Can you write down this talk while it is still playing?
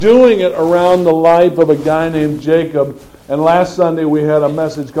doing it around the life of a guy named Jacob. And last Sunday we had a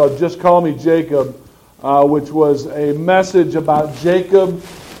message called Just Call Me Jacob, which was a message about Jacob,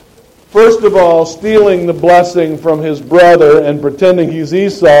 first of all, stealing the blessing from his brother and pretending he's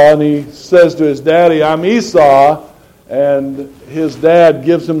Esau. And he says to his daddy, I'm Esau. And his dad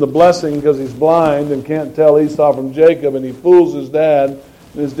gives him the blessing because he's blind and can't tell Esau from Jacob. And he fools his dad. And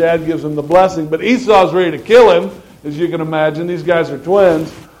his dad gives him the blessing. But Esau's ready to kill him, as you can imagine. These guys are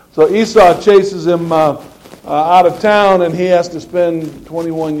twins. So Esau chases him out of town, and he has to spend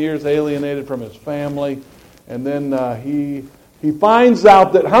 21 years alienated from his family. And then he finds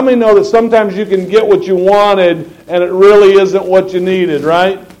out that, how many know that sometimes you can get what you wanted and it really isn't what you needed,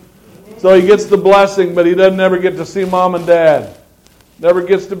 right? So he gets the blessing, but he doesn't ever get to see mom and dad. Never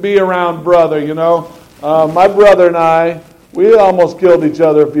gets to be around brother, you know. My brother and I, we almost killed each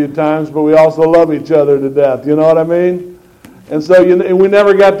other a few times, but we also love each other to death. You know what I mean? And so we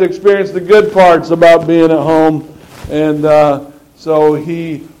never got to experience the good parts about being at home. And so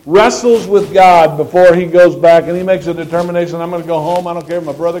he wrestles with God before he goes back, and he makes a determination, I'm going to go home. I don't care if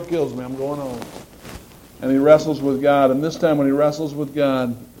my brother kills me. I'm going home. And he wrestles with God. And this time when he wrestles with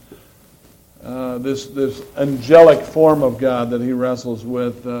God, this angelic form of God that he wrestles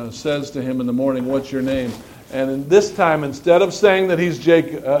with says to him in the morning, what's your name? And in this time, instead of saying that he's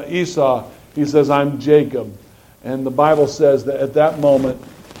Esau, he says, I'm Jacob. And the Bible says that at that moment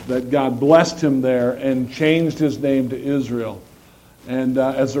that God blessed him there and changed his name to Israel. And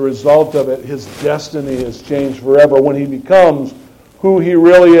as a result of it, his destiny has changed forever when he becomes who he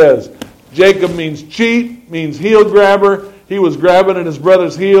really is. Jacob means cheat, means heel grabber. He was grabbing at his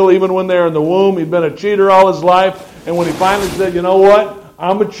brother's heel even when they were in the womb. He'd been a cheater all his life. And when he finally said, you know what?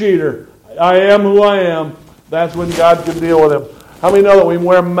 I'm a cheater. I am who I am. That's when God could deal with him. How many know that we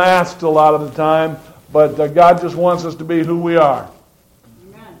wear masks a lot of the time? But God just wants us to be who we are.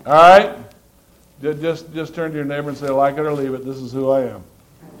 Amen. All right? Just turn to your neighbor and say, like it or leave it, this is who I am.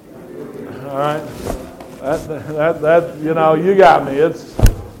 All right? That you know, you got me.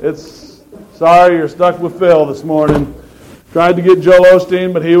 It's sorry you're stuck with Phil this morning. Tried to get Joel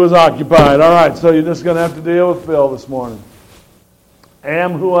Osteen, but he was occupied. All right, so you're just going to have to deal with Phil this morning.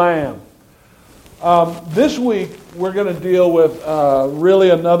 Am who I am. This week, we're going to deal with really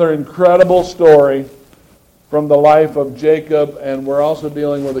another incredible story from the life of Jacob, and we're also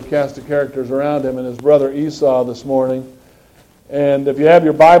dealing with a cast of characters around him and his brother Esau this morning. And if you have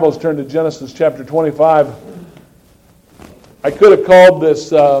your Bibles, turn to Genesis chapter 25. I could have called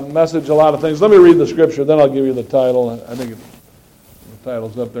this message a lot of things. Let me read the scripture, then I'll give you the title. I think the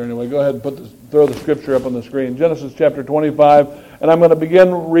title's up there anyway. Go ahead and throw the scripture up on the screen. Genesis chapter 25, and I'm going to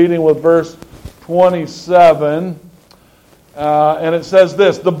begin reading with verse 27. And it says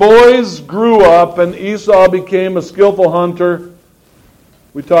this, the boys grew up and Esau became a skillful hunter.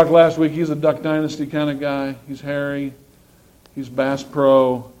 We talked last week, he's a Duck Dynasty kind of guy. He's hairy. He's Bass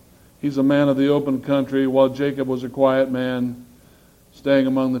Pro. He's a man of the open country, while Jacob was a quiet man, staying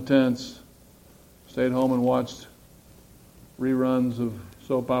among the tents. Stayed home and watched reruns of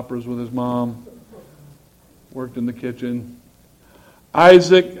soap operas with his mom. Worked in the kitchen.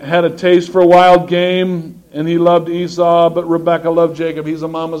 Isaac had a taste for wild game, and he loved Esau, but Rebekah loved Jacob. He's a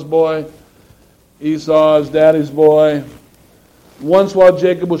mama's boy. Esau is daddy's boy. Once while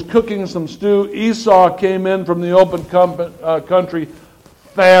Jacob was cooking some stew, Esau came in from the open country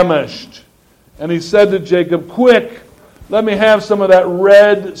famished. And he said to Jacob, quick, let me have some of that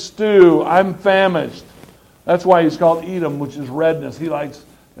red stew. I'm famished. That's why he's called Edom, which is redness. He likes...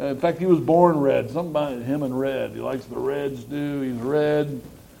 in fact, he was born red. Something about him and red. He likes the red stew. He's red.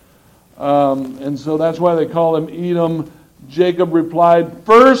 And so that's why they call him Edom. Jacob replied,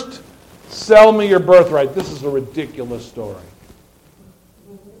 first, sell me your birthright. This is a ridiculous story.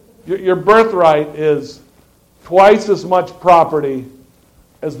 Your birthright is twice as much property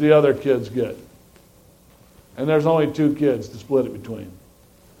as the other kids get. And there's only 2 kids to split it between.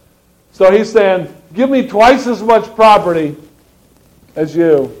 So he's saying, give me twice as much property as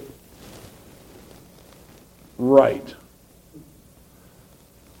you. Right.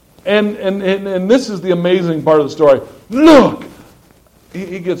 And this is the amazing part of the story. Look!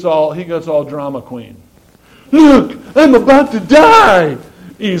 He gets all drama queen. Look! I'm about to die!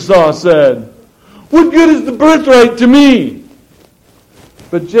 Esau said. What good is the birthright to me?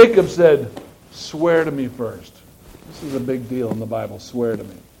 But Jacob said, swear to me first. This is a big deal in the Bible. Swear to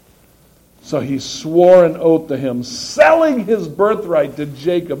me. So he swore an oath to him, selling his birthright to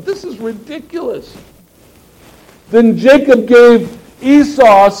Jacob. This is ridiculous. Then Jacob gave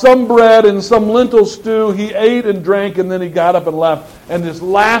Esau some bread and some lentil stew. He ate and drank, and then he got up and left. And this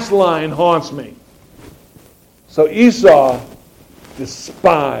last line haunts me. So Esau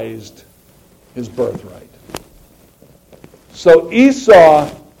despised his birthright. So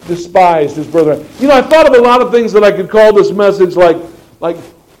Esau despised his birthright. You know, I thought of a lot of things that I could call this message like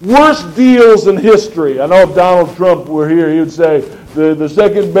worst deals in history. I know if Donald Trump were here, he would say, the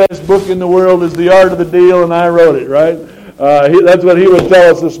second best book in the world is The Art of the Deal, and I wrote it, right? That's what he would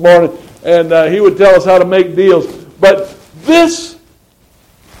tell us this morning. And he would tell us how to make deals. But this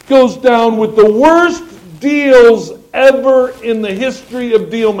goes down with the worst deals ever in the history of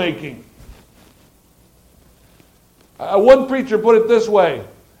deal making. One preacher put it this way.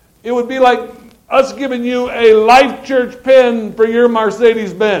 It would be like us giving you a Life Church pen for your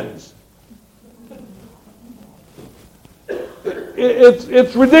Mercedes-Benz.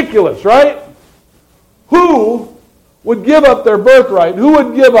 It's ridiculous, right? Who would give up their birthright? Who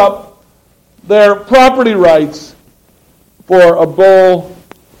would give up their property rights for a bowl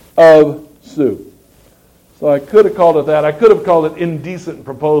of soup? So I could have called it that. I could have called it indecent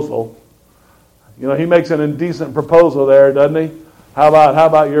proposal. You know, he makes an indecent proposal there, doesn't he? How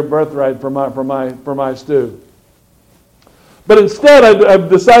about your birthright for my stew? But instead, I've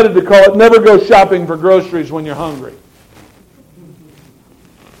decided to call it never go shopping for groceries when you're hungry.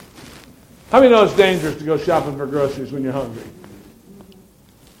 How many know it's dangerous to go shopping for groceries when you're hungry?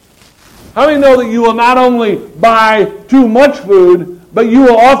 How many know that you will not only buy too much food, but you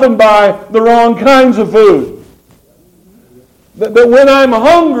will often buy the wrong kinds of food? That when I'm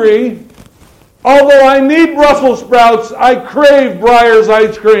hungry, although I need Brussels sprouts, I crave Breyer's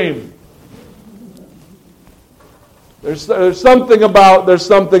ice cream. There's something about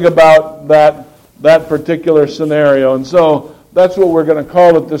that particular scenario, and so that's what we're going to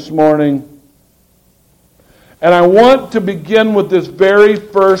call it this morning. And I want to begin with this very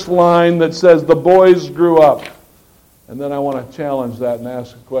first line that says, the boys grew up. And then I want to challenge that and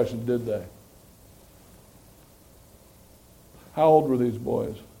ask the question, did they? How old were these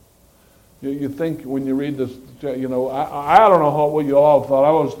boys? You think when you read this, you know, I don't know what you all thought. I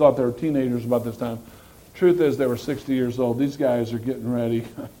always thought they were teenagers about this time. Truth is, they were 60 years old. These guys are getting ready.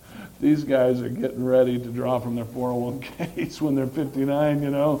 These guys are getting ready to draw from their 401ks when they're 59, you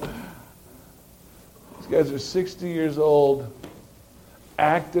know. These guys are 60 years old,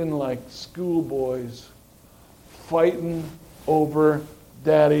 acting like schoolboys, fighting over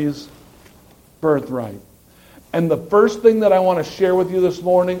daddy's birthright. And the first thing that I want to share with you this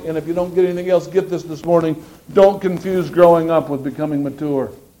morning, and if you don't get anything else, get this morning, don't confuse growing up with becoming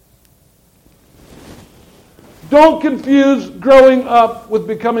mature. Don't confuse growing up with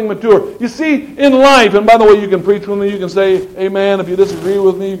becoming mature. You see, in life, and by the way, you can preach with me, you can say amen. If you disagree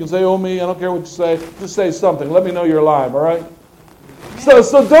with me, you can say oh me. I don't care what you say. Just say something. Let me know you're alive, all right? So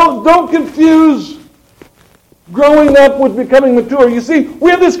don't confuse growing up with becoming mature. You see, we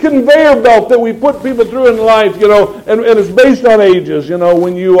have this conveyor belt that we put people through in life, you know, and it's based on ages. You know,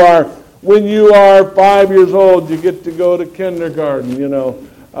 when you are 5 years old, you get to go to kindergarten, you know,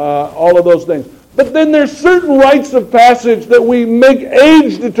 all of those things. But then there's certain rites of passage that we make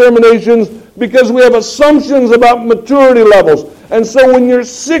age determinations because we have assumptions about maturity levels. And so when you're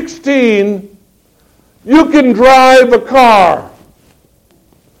 16, you can drive a car.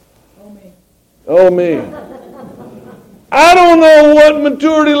 Oh me. I don't know what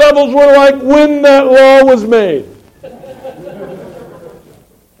maturity levels were like when that law was made.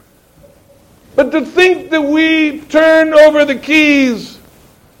 But to think that we turn over the keys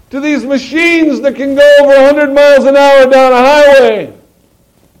to these machines that can go over 100 miles an hour down a highway.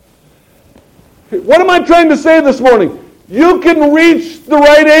 What am I trying to say this morning? You can reach the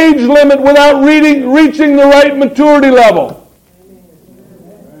right age limit without reaching the right maturity level.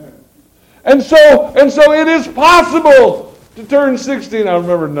 And so it is possible to turn 16. I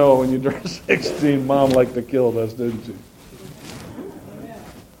remember Noah, when you turned 16, Mom liked to kill us, didn't she?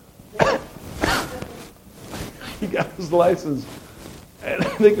 He got his license. And I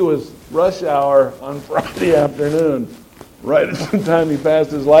think it was rush hour on Friday afternoon, right at the time he passed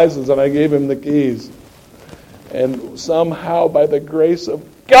his license, and I gave him the keys. And somehow, by the grace of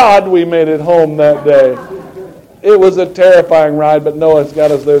God, we made it home that day. It was a terrifying ride, but Noah's got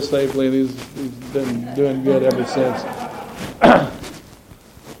us there safely, and he's been doing good ever since.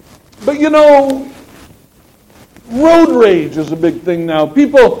 But you know, road rage is a big thing now.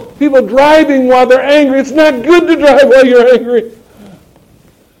 People driving while they're angry. It's not good to drive while you're angry.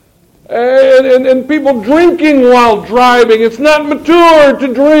 And people drinking while driving. It's not mature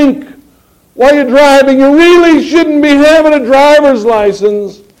to drink while you're driving. You really shouldn't be having a driver's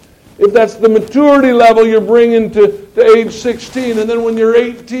license if that's the maturity level you're bringing to age 16. And then when you're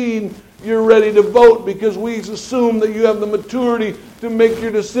 18, you're ready to vote because we assume that you have the maturity to make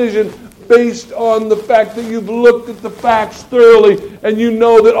your decision. based on the fact that you've looked at the facts thoroughly and you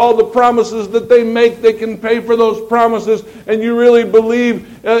know that all the promises that they make, they can pay for those promises, and you really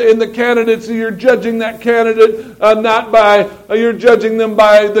believe in the candidates, and you're judging that candidate not by, you're judging them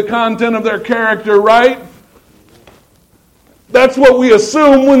by the content of their character, right? That's what we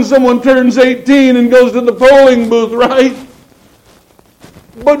assume when someone turns 18 and goes to the polling booth, right?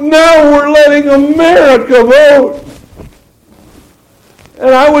 But now we're letting America vote.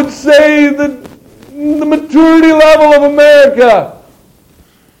 And I would say that the maturity level of America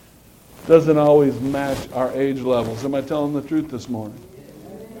doesn't always match our age levels. Am I telling the truth this morning?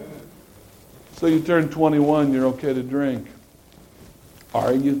 So you turn 21, you're okay to drink.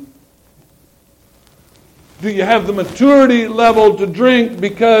 Are you? Do you have the maturity level to drink?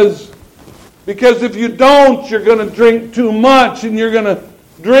 Because if you don't, you're going to drink too much, and you're going to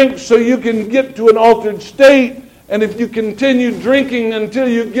drink so you can get to an altered state. And if you continue drinking until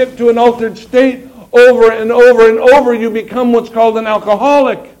you get to an altered state over and over and over, you become what's called an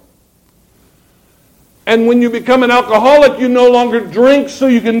alcoholic. And when you become an alcoholic, you no longer drink so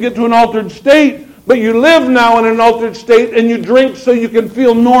you can get to an altered state, but you live now in an altered state and you drink so you can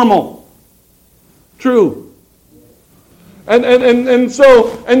feel normal. True. And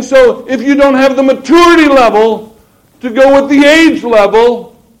so if you don't have the maturity level to go with the age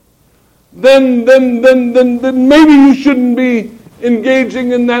level, then maybe you shouldn't be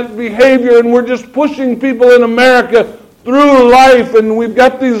engaging in that behavior, and we're just pushing people in America through life, and we've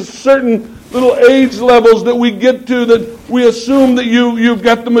got these certain little age levels that we get to that we assume that you've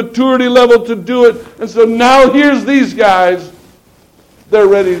got the maturity level to do it. And so now here's these guys, they're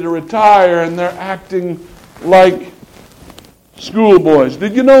ready to retire, and they're acting like schoolboys.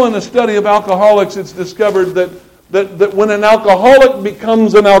 Did you know in the study of alcoholics it's discovered that when an alcoholic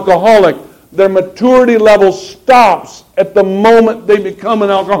becomes an alcoholic, their maturity level stops at the moment they become an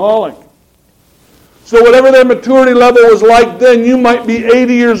alcoholic. So whatever their maturity level was like then, you might be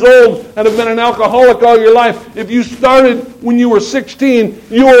 80 years old and have been an alcoholic all your life. If you started when you were 16,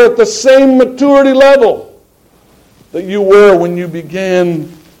 you were at the same maturity level that you were when you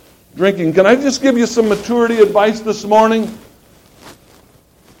began drinking. Can I just give you some maturity advice this morning?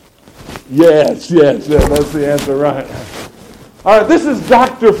 Yes, that's the answer, right. All right, this is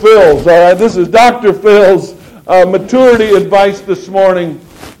Dr. Phil's, all right? This is Dr. Phil's maturity advice this morning.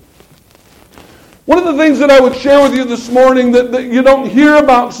 One of the things that I would share with you this morning that you don't hear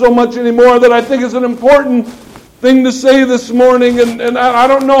about so much anymore, that I think is an important thing to say this morning, and I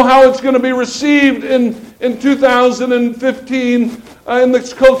don't know how it's going to be received in 2015 in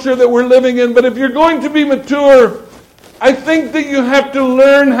this culture that we're living in, but if you're going to be mature, I think that you have to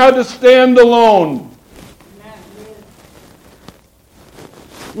learn how to stand alone.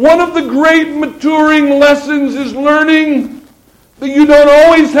 One of the great maturing lessons is learning that you don't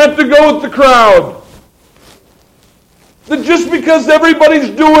always have to go with the crowd. That just because everybody's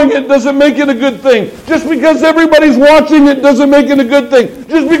doing it doesn't make it a good thing. Just because everybody's watching it doesn't make it a good thing.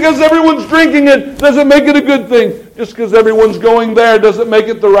 Just because everyone's drinking it doesn't make it a good thing. Just because everyone's going there doesn't make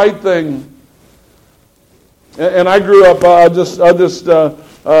it the right thing. And I grew up, I'll just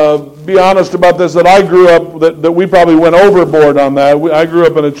be honest about this, that I grew up, that we probably went overboard on that. I grew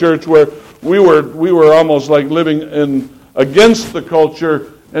up in a church where we were almost like living against the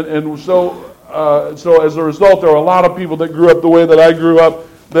culture, and so as a result, there were a lot of people that grew up the way that I grew up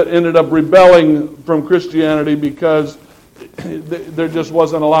that ended up rebelling from Christianity because there just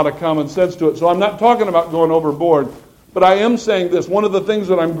wasn't a lot of common sense to it. So I'm not talking about going overboard, but I am saying this. One of the things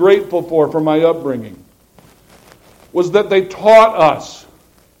that I'm grateful for my upbringing was that they taught us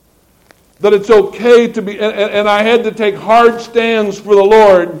that it's okay to be, and I had to take hard stands for the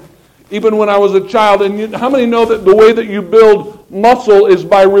Lord even when I was a child. And how many know that the way that you build muscle is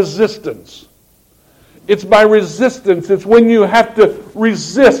by resistance? It's by resistance. It's when you have to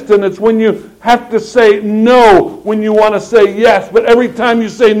resist, and it's when you have to say no when you want to say yes. But every time you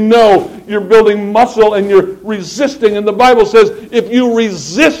say no, you're building muscle and you're resisting. And the Bible says if you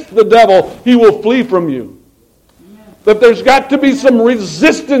resist the devil, he will flee from you. That there's got to be some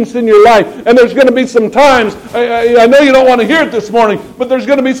resistance in your life. And there's going to be some times, I know you don't want to hear it this morning, but there's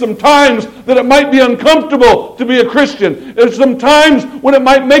going to be some times that it might be uncomfortable to be a Christian. There's some times when it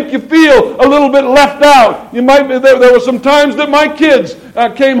might make you feel a little bit left out. There were some times that my kids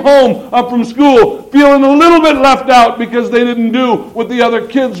came home from school feeling a little bit left out because they didn't do what the other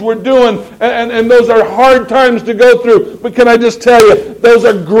kids were doing. And those are hard times to go through. But can I just tell you, those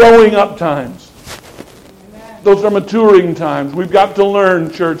are growing up times. Those are maturing times. We've got to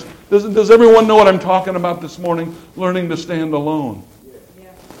learn, church. Does everyone know what I'm talking about this morning? Learning to stand alone.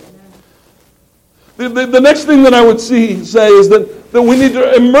 The next thing that I would say is that that we need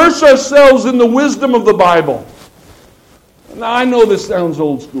to immerse ourselves in the wisdom of the Bible. Now, I know this sounds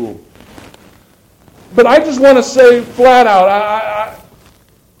old school, but I just want to say flat out,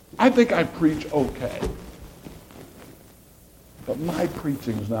 I think I preach okay. But my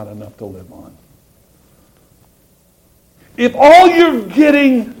preaching is not enough to live on. If all you're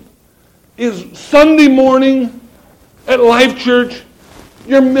getting is Sunday morning at Life Church,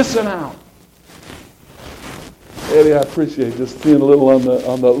 you're missing out. Eddie, I appreciate just seeing a little on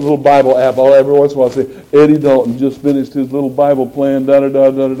the little Bible app. Every once in a while I say, Eddie Dalton just finished his little Bible plan,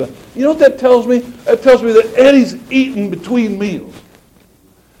 da-da-da-da-da-da. You know what that tells me? That tells me that Eddie's eating between meals.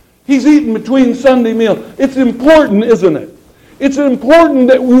 He's eating between Sunday meals. It's important, isn't it? It's important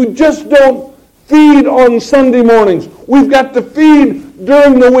that we just don't feed on Sunday mornings. We've got to feed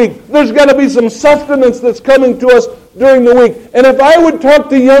during the week. There's got to be some sustenance that's coming to us during the week. And if I would talk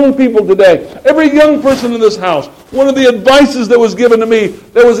to young people today, every young person in this house, one of the advices that was given to me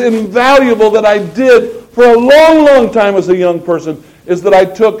that was invaluable that I did for a long, long time as a young person is that I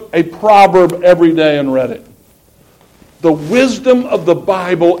took a proverb every day and read it. The wisdom of the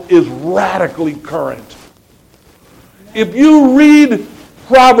Bible is radically current. If you read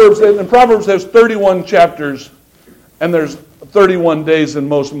Proverbs, and Proverbs has 31 chapters, and there's 31 days in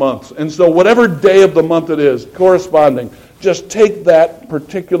most months. And so whatever day of the month it is, corresponding, just take that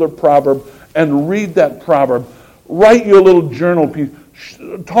particular proverb and read that proverb. Write your little journal piece.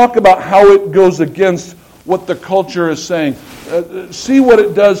 Talk about how it goes against what the culture is saying. See what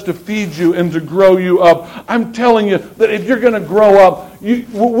it does to feed you and to grow you up. I'm telling you that if you're going to grow up,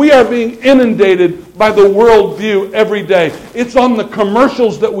 we are being inundated by the worldview every day. It's on the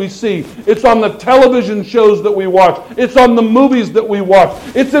commercials that we see. It's on the television shows that we watch. It's on the movies that we watch.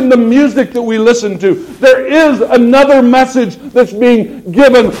 It's in the music that we listen to. There is another message that's being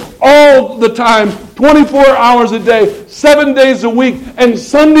given all the time, 24 hours a day, 7 days a week, and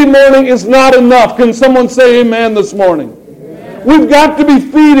Sunday morning is not enough. Can someone say amen this morning? We've got to be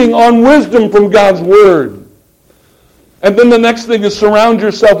feeding on wisdom from God's Word. And then the next thing is surround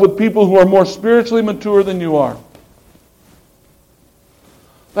yourself with people who are more spiritually mature than you are.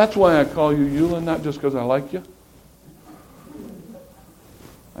 That's why I call you Eula, not just because I like you.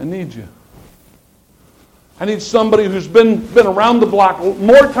 I need you. I need somebody who's been around the block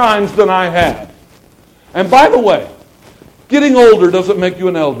more times than I have. And by the way, getting older doesn't make you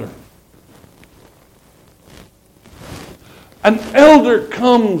an elder. An elder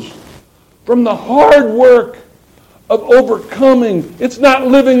comes from the hard work of overcoming. It's not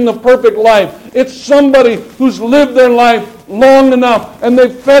living the perfect life. It's somebody who's lived their life long enough and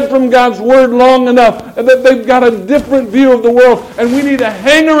they've fed from God's Word long enough and that they've got a different view of the world. And we need to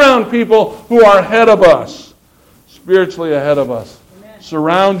hang around people who are ahead of us, spiritually ahead of us. Amen.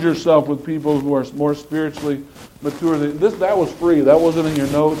 Surround yourself with people who are more spiritually mature. That was free. That wasn't in your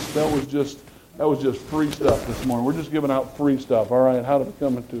notes. That was just free stuff this morning. We're just giving out free stuff. All right, how to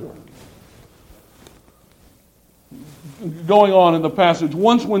become mature. Going on in the passage,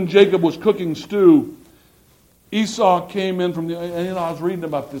 once when Jacob was cooking stew, Esau came in from and I was reading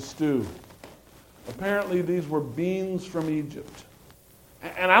about this stew. Apparently these were beans from Egypt.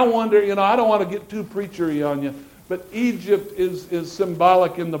 And I wonder, I don't want to get too preachery on you, but Egypt is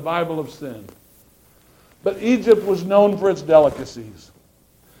symbolic in the Bible of sin. But Egypt was known for its delicacies.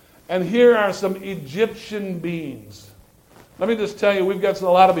 And here are some Egyptian beans. Let me just tell you, we've got a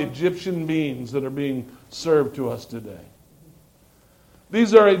lot of Egyptian beans that are being served to us today.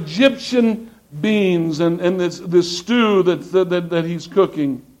 These are Egyptian beans and this stew that he's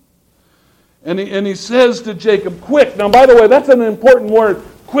cooking. And he says to Jacob, quick. Now, by the way, that's an important word.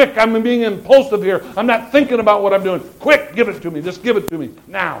 Quick. I'm being impulsive here. I'm not thinking about what I'm doing. Quick, give it to me. Just give it to me.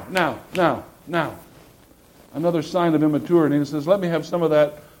 Now. Another sign of immaturity. And he says, let me have some of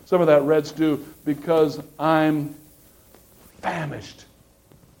that red stew because I'm famished.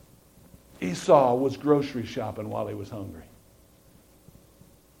 Esau was grocery shopping while he was hungry.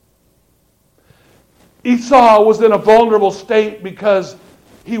 Esau was in a vulnerable state because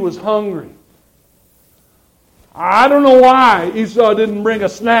he was hungry. I don't know why Esau didn't bring a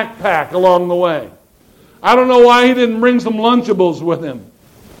snack pack along the way. I don't know why he didn't bring some Lunchables with him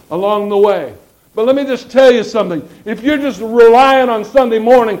along the way. But let me just tell you something. If you're just relying on Sunday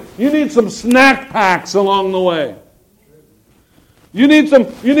morning, you need some snack packs along the way. You need some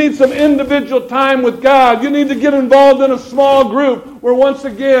individual time with God. You need to get involved in a small group where once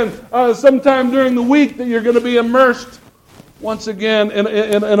again, sometime during the week that you're going to be immersed once again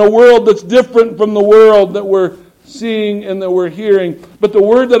in a world that's different from the world that we're seeing and that we're hearing. But the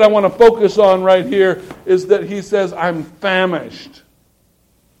word that I want to focus on right here is that he says, I'm famished.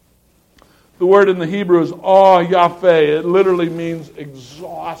 The word in the Hebrew is yafeh. It literally means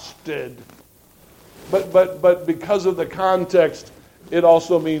exhausted. But because of the context, it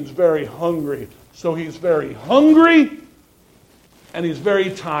also means very hungry. So he's very hungry and he's very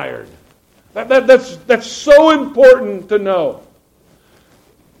tired. That's so important to know.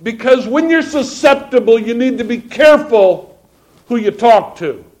 Because when you're susceptible, you need to be careful who you talk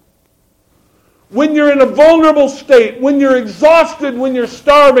to. When you're in a vulnerable state, when you're exhausted, when you're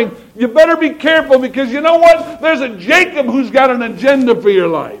starving, you better be careful because you know what? There's a Jacob who's got an agenda for your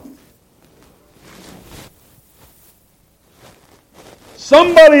life.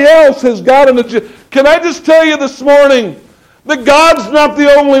 Somebody else has got an agenda. Can I just tell you this morning that God's not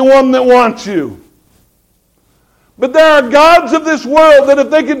the only one that wants you. But there are gods of this world that if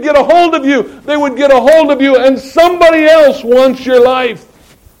they could get a hold of you, they would get a hold of you, and somebody else wants your life.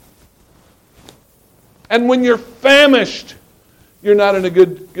 And when you're famished, you're not in a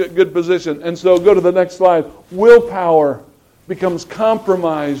good position. And so go to the next slide. Willpower becomes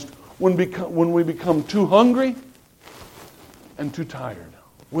compromised when we become too hungry and too tired.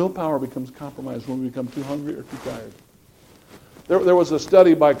 Willpower becomes compromised when we become too hungry or too tired. There was a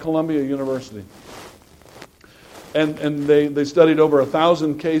study by Columbia University. And they studied over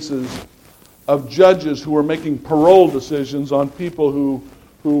 1,000 cases of judges who were making parole decisions on people who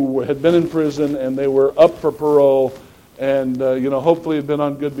had been in prison and they were up for parole and hopefully had been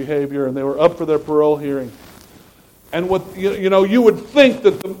on good behavior and they were up for their parole hearing. And what you would think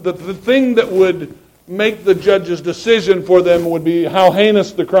that the thing that would make the judge's decision for them would be how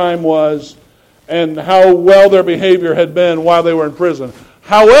heinous the crime was and how well their behavior had been while they were in prison.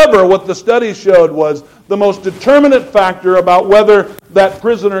 However, what the study showed was the most determinant factor about whether that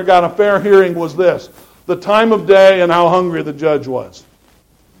prisoner got a fair hearing was this: the time of day and how hungry the judge was.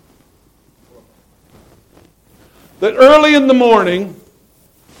 That early in the morning,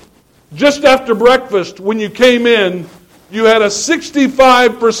 just after breakfast, when you came in, you had a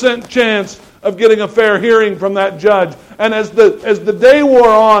 65% chance of getting a fair hearing from that judge. And as the day wore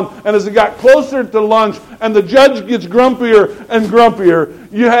on, and as it got closer to lunch, and the judge gets grumpier and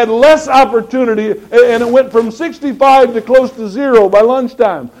grumpier, you had less opportunity, and it went from 65 to close to 0 by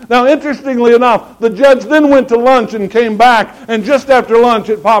lunchtime. Now, interestingly enough, the judge then went to lunch and came back, and just after lunch,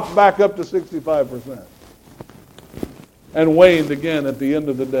 it popped back up to 65%. And waned again at the end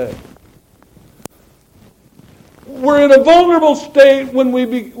of the day. We're in a vulnerable state when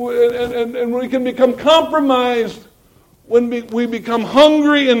and we can become compromised when we become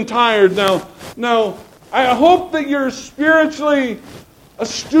hungry and tired. Now, I hope that you're spiritually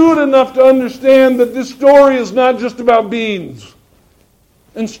astute enough to understand that this story is not just about beans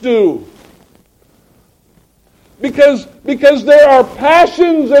and stew. Because there are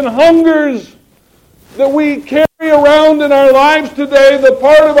passions and hungers that we carry around in our lives today, the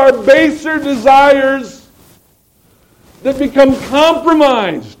part of our baser desires that become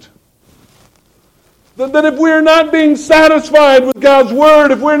compromised. That if we're not being satisfied with God's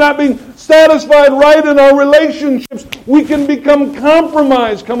Word, if we're not being satisfied right in our relationships, we can become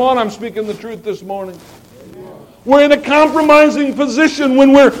compromised. Come on, I'm speaking the truth this morning. We're in a compromising position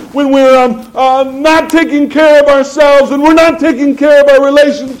when we're not taking care of ourselves and we're not taking care of our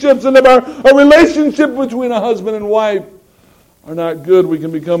relationships, and if our relationship between a husband and wife are not good, we can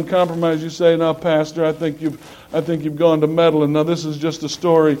become compromised. You say, "Now, Pastor, I think you've gone to meddling. Now, this is just a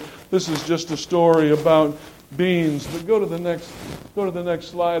story. This is just a story about beans." But go to the next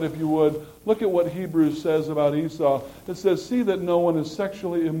slide, if you would. Look at what Hebrews says about Esau. It says, "See that no one is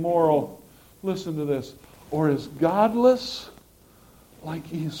sexually immoral." Listen to this. "Or is godless like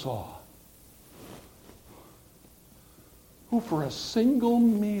Esau, who for a single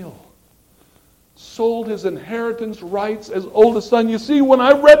meal sold his inheritance rights as oldest son." You see, when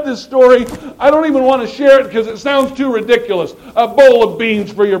I read this story, I don't even want to share it because it sounds too ridiculous. A bowl of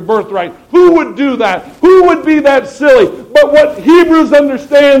beans for your birthright. Who would do that? Who would be that silly? But what Hebrews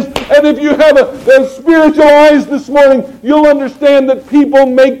understands, and if you have a spiritual eyes this morning, you'll understand that people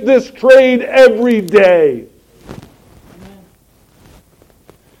make this trade every day.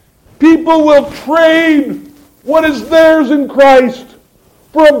 People will trade what is theirs in Christ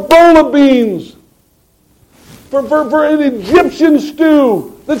for a bowl of beans, for an Egyptian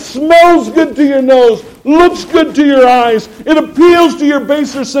stew that smells good to your nose, looks good to your eyes, it appeals to your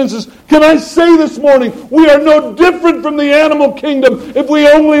baser senses. Can I say this morning, we are no different from the animal kingdom if we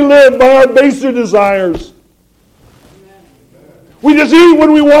only live by our baser desires. We just eat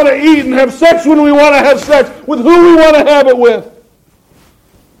when we want to eat and have sex when we want to have sex with who we want to have it with.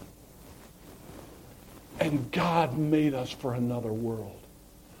 And God made us for another world.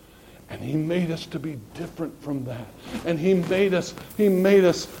 And He made us to be different from that. And He made us,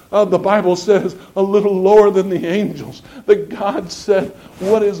 the Bible says, a little lower than the angels. That God said,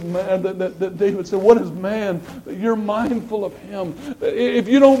 what is man? That David said, what is man? That you're mindful of him. If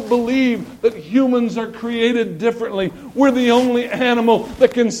you don't believe that humans are created differently, we're the only animal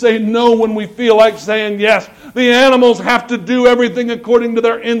that can say no when we feel like saying yes. The animals have to do everything according to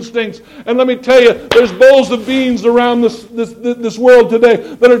their instincts. And let me tell you, there's bowls of beans around this world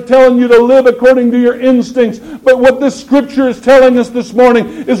today that are telling you to live according to your instincts. But what this scripture is telling us this morning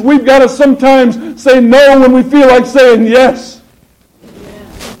is we've got to sometimes say no when we feel like saying yes.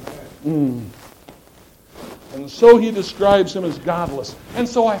 And so he describes him as godless. And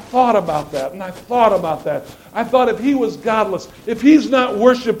so I thought about that, and I thought if he was godless, if he's not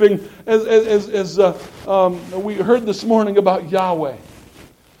worshiping, as we heard this morning about Yahweh,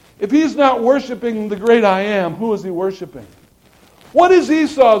 if he's not worshiping the great I Am, who is he worshiping? What is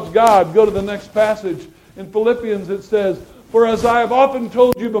Esau's God? Go to the next passage. In Philippians it says, for as I have often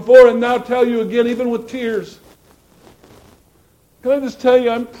told you before and now tell you again, even with tears. Can I just tell you,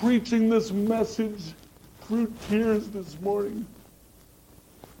 I'm preaching this message through tears this morning.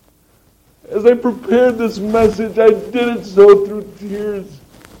 As I prepared this message, I did it so through tears.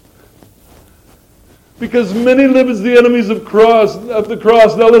 Because many live as the enemies of the cross.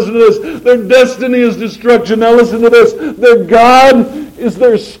 Now listen to this. Their destiny is destruction. Now listen to this. Their God is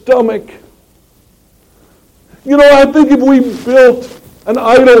their stomach. You know, I think if we built an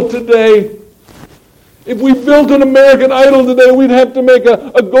idol today, if we built an American idol today, we'd have to make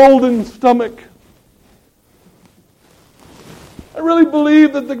a golden stomach. I really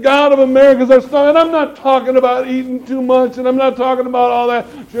believe that the God of America is our stomach. And I'm not talking about eating too much, and I'm not talking about all that.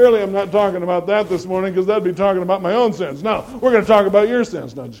 Surely I'm not talking about that this morning, because that'd be talking about my own sins. No, we're going to talk about your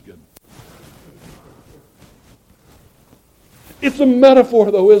sins. No, just kidding. It's a metaphor,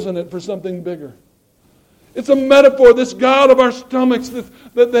 though, isn't it, for something bigger? It's a metaphor, this God of our stomachs,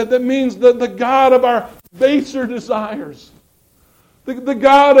 that means the God of our baser desires. The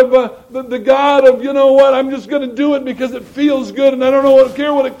God of, you know what, I'm just going to do it because it feels good and I don't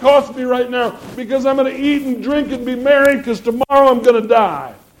care what it costs me right now, because I'm going to eat and drink and be merry because tomorrow I'm going to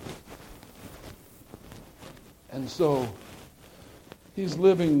die. And so, he's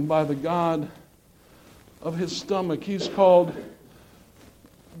living by the God of his stomach. He's called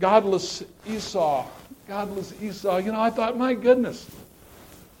godless Esau. Godless Esau. You know, I thought, my goodness,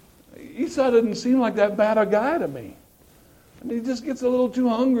 Esau didn't seem like that bad a guy to me. And he just gets a little too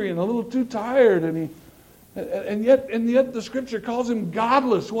hungry and a little too tired, and yet the Scripture calls him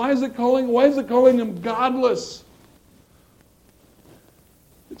godless. Why is it calling him godless?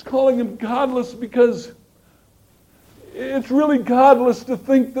 It's calling him godless because it's really godless to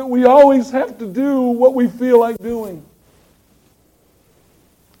think that we always have to do what we feel like doing.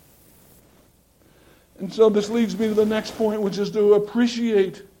 And so this leads me to the next point, which is to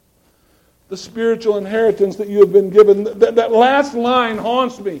appreciate the spiritual inheritance that you have been given. That last line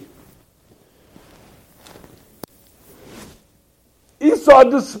haunts me. Esau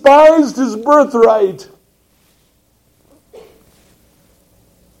despised his birthright.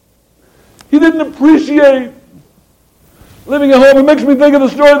 He didn't appreciate living at home. It makes me think of the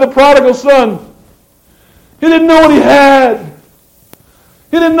story of the prodigal son. He didn't know what he had.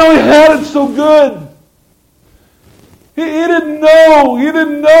 He didn't know he had it so good. He didn't know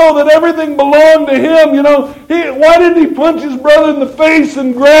that everything belonged to him. You know, why didn't he punch his brother in the face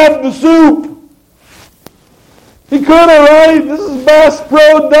and grab the soup? He could have, right? This is Bass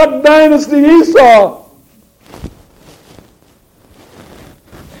Pro Duck Dynasty Esau.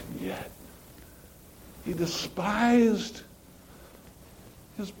 And yet, he despised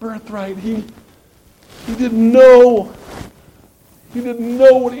his birthright. He didn't know. He didn't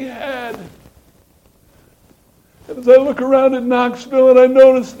know what he had. And as I look around at Knoxville, and I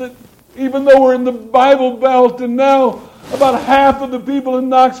notice that even though we're in the Bible Belt, and now about half of the people in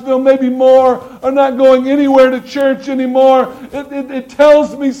Knoxville, maybe more, are not going anywhere to church anymore, it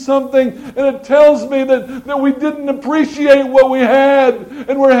tells me something, and it tells me that we didn't appreciate what we had,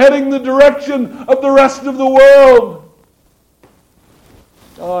 and we're heading the direction of the rest of the world.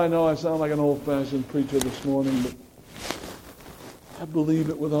 Oh, I know I sound like an old-fashioned preacher this morning, but I believe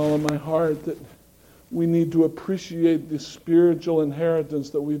it with all of my heart that we need to appreciate the spiritual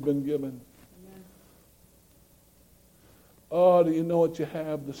inheritance that we've been given. Amen. Oh, do you know what you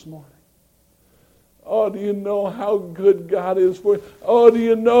have this morning? Oh, do you know how good God is for you? Oh, do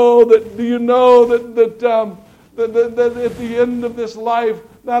you know that at the end of this life,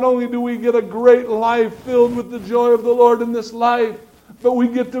 not only do we get a great life filled with the joy of the Lord in this life, but we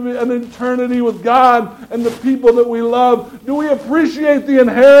get to be an eternity with God and the people that we love. Do we appreciate the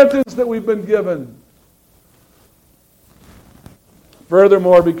inheritance that we've been given?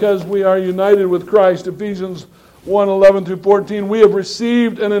 Furthermore, because we are united with Christ, Ephesians 1:11-14, we have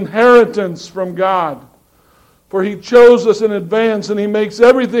received an inheritance from God. For He chose us in advance, and He makes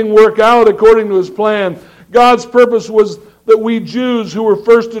everything work out according to His plan. God's purpose was that we Jews who were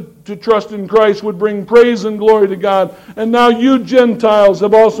first to trust in Christ would bring praise and glory to God. And now you Gentiles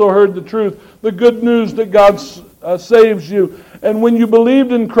have also heard the truth, the good news that God saves you. And when you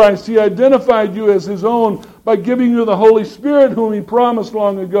believed in Christ, He identified you as His own by giving you the Holy Spirit whom He promised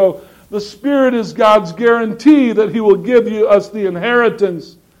long ago. The Spirit is God's guarantee that He will give us the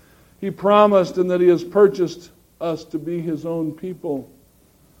inheritance He promised and that He has purchased us to be His own people.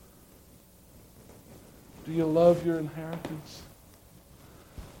 Do you love your inheritance?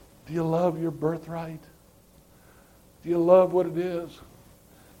 Do you love your birthright? Do you love what it is?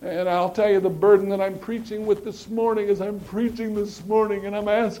 And I'll tell you, the burden that I'm preaching with this morning is I'm preaching this morning and I'm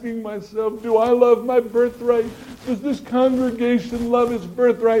asking myself, do I love my birthright? Does this congregation love its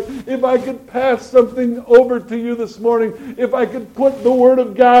birthright? If I could pass something over to you this morning, if I could put the Word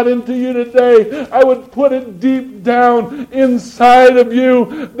of God into you today, I would put it deep down inside of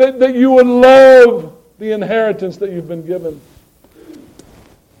you that you would love the inheritance that you've been given.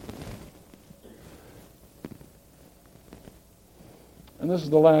 And this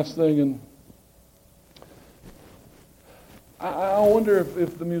is the last thing, and I wonder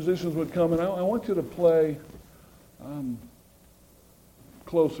if the musicians would come, and I want you to play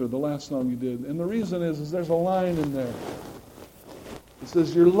Closer, the last song you did. And the reason is there's a line in there. It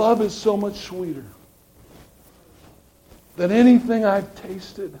says, your love is so much sweeter than anything I've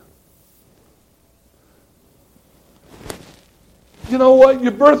tasted. You know what?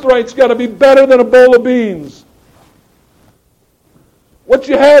 Your birthright's got to be better than a bowl of beans. What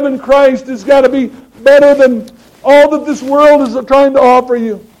you have in Christ has got to be better than all that this world is trying to offer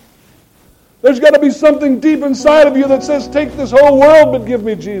you. There's got to be something deep inside of you that says, take this whole world, but give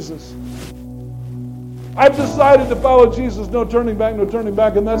me Jesus. I've decided to follow Jesus, no turning back, no turning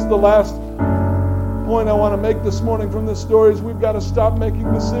back. And that's the last point I want to make this morning from this story is we've got to stop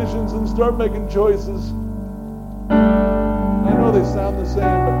making decisions and start making choices. I know they sound the same,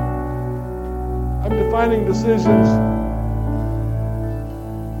 but I'm defining decisions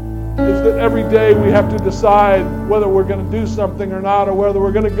is that every day we have to decide whether we're going to do something or not, or whether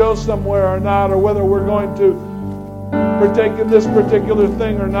we're going to go somewhere or not, or whether we're going to partake in this particular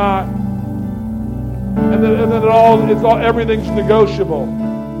thing or not. And then everything's negotiable.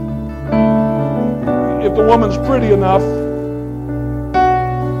 If the woman's pretty enough,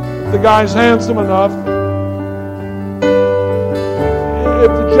 if the guy's handsome enough,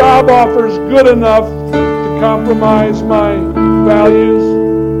 if the job offer's good enough to compromise my values,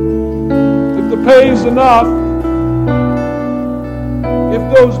 if the pay's enough, if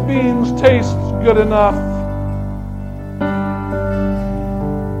those beans taste good enough,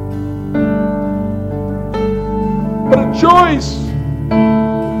 but a choice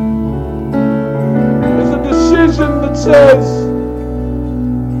is a decision that says,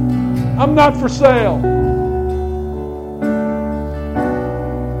 I'm not for sale.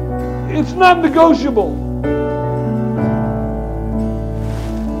 It's not negotiable.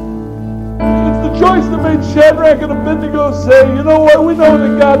 It's the choice that made Shadrach and Abednego say, you know what, we know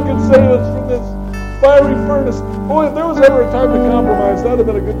that God can save us from this fiery furnace. Boy, if there was ever a time to compromise, that would have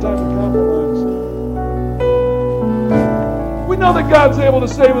been a good time to compromise. We know that God's able to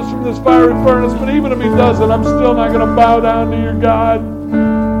save us from this fiery furnace, but even if He doesn't, I'm still not going to bow down to your God.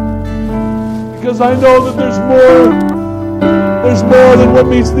 Because I know that there's more. There's more than what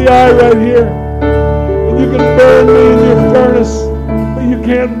meets the eye right here. And you can burn me in your furnace, but you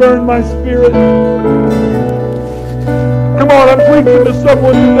can't burn my spirit. Come on, I'm preaching to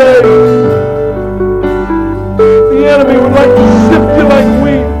someone today. The enemy would like to sift you like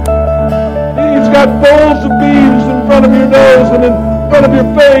wheat. He's got bowls of beans in front of your nose and in front of your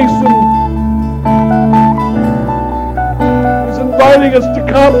face, and he's inviting us to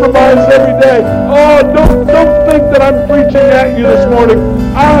compromise every day. Oh, don't think that I'm preaching at you this morning.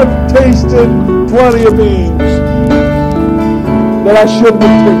 I've tasted plenty of beans that I shouldn't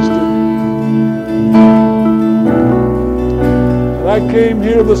have tasted. And I came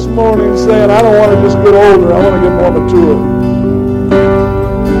here this morning saying, I don't want to just get older, I want to get more mature.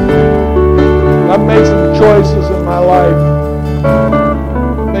 I've made some choices in my life.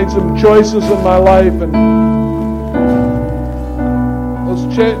 And those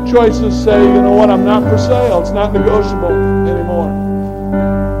choices say, you know what, I'm not for sale. It's not negotiable anymore.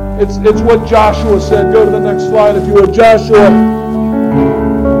 It's what Joshua said. Go to the next slide if you would. Joshua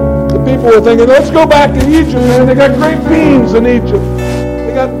people were thinking, let's go back to Egypt, man. They got great beans in Egypt.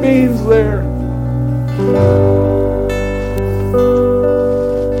 They got beans there.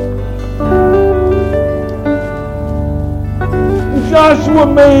 And Joshua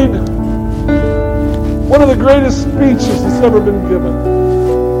made one of the greatest speeches that's ever been given.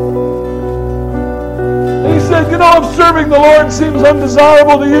 And he said, you know, if serving the Lord seems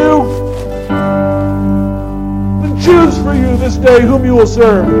undesirable to you, then choose for you this day whom you will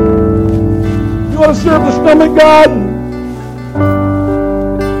serve. You want to serve the stomach god?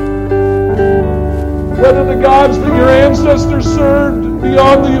 Whether the gods that your ancestors served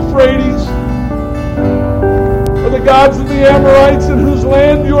beyond the Euphrates, or the gods of the Amorites in whose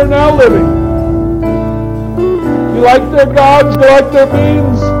land you are now living. You like their gods? You like their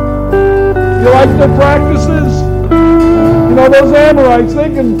beings? You like their practices? You know, those Amorites, they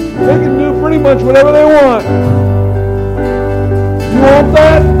can do pretty much whatever they want. You want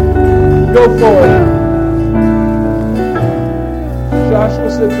that? Go for it. Joshua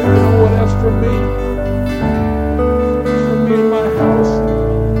said, you know what, as for me, in my house,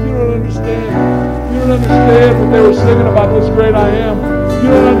 you don't understand. You don't understand what they were singing about this great I am. You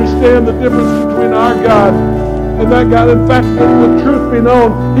don't understand the difference between our God and that God. In fact, with truth be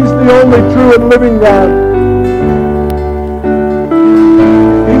known, He's the only true and living God.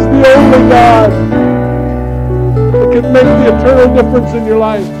 He's the only God that can make the eternal difference in your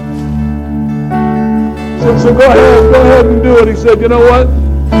life. So go ahead and do it. He said, you know what?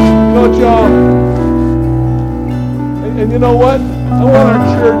 You know what, y'all? And you know what? I want our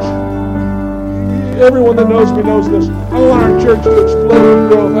church, everyone that knows me knows this, I want our church to explode in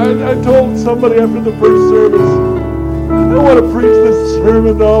growth. I told somebody after the first service, I want to preach this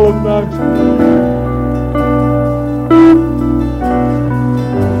sermon to all of Knoxville.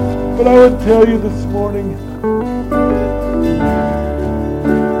 But I would tell you this morning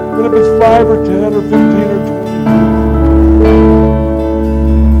that if it's 5 or 10 or 15 or 20,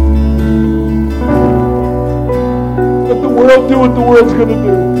 let the world do what the world's going to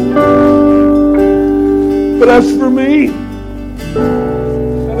do. But as for me,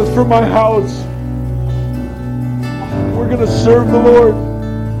 and as for my house, we're going to serve the Lord.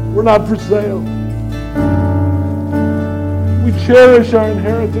 We're not for sale. We cherish our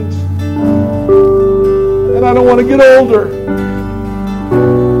inheritance. And I don't want to get older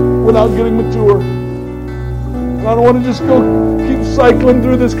without getting mature. And I don't want to just go keep cycling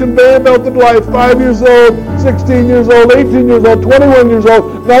through this conveyor belt of life. 5 years old, 16 years old, 18 years old, 21 years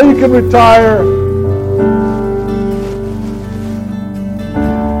old. Now you can retire.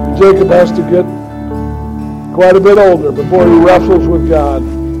 Jacob has to get quite a bit older before he wrestles with God.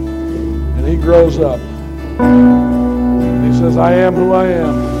 And he grows up. And he says, I am who I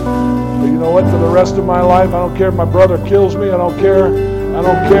am. But you know what? For the rest of my life, I don't care if my brother kills me. I don't care. I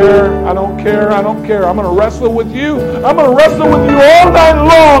don't care. I don't care. I don't care. I'm going to wrestle with you. I'm going to wrestle with you all night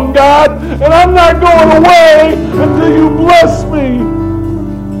long, God. And I'm not going away until you bless me.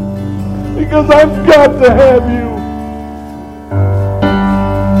 Because I've got to have you.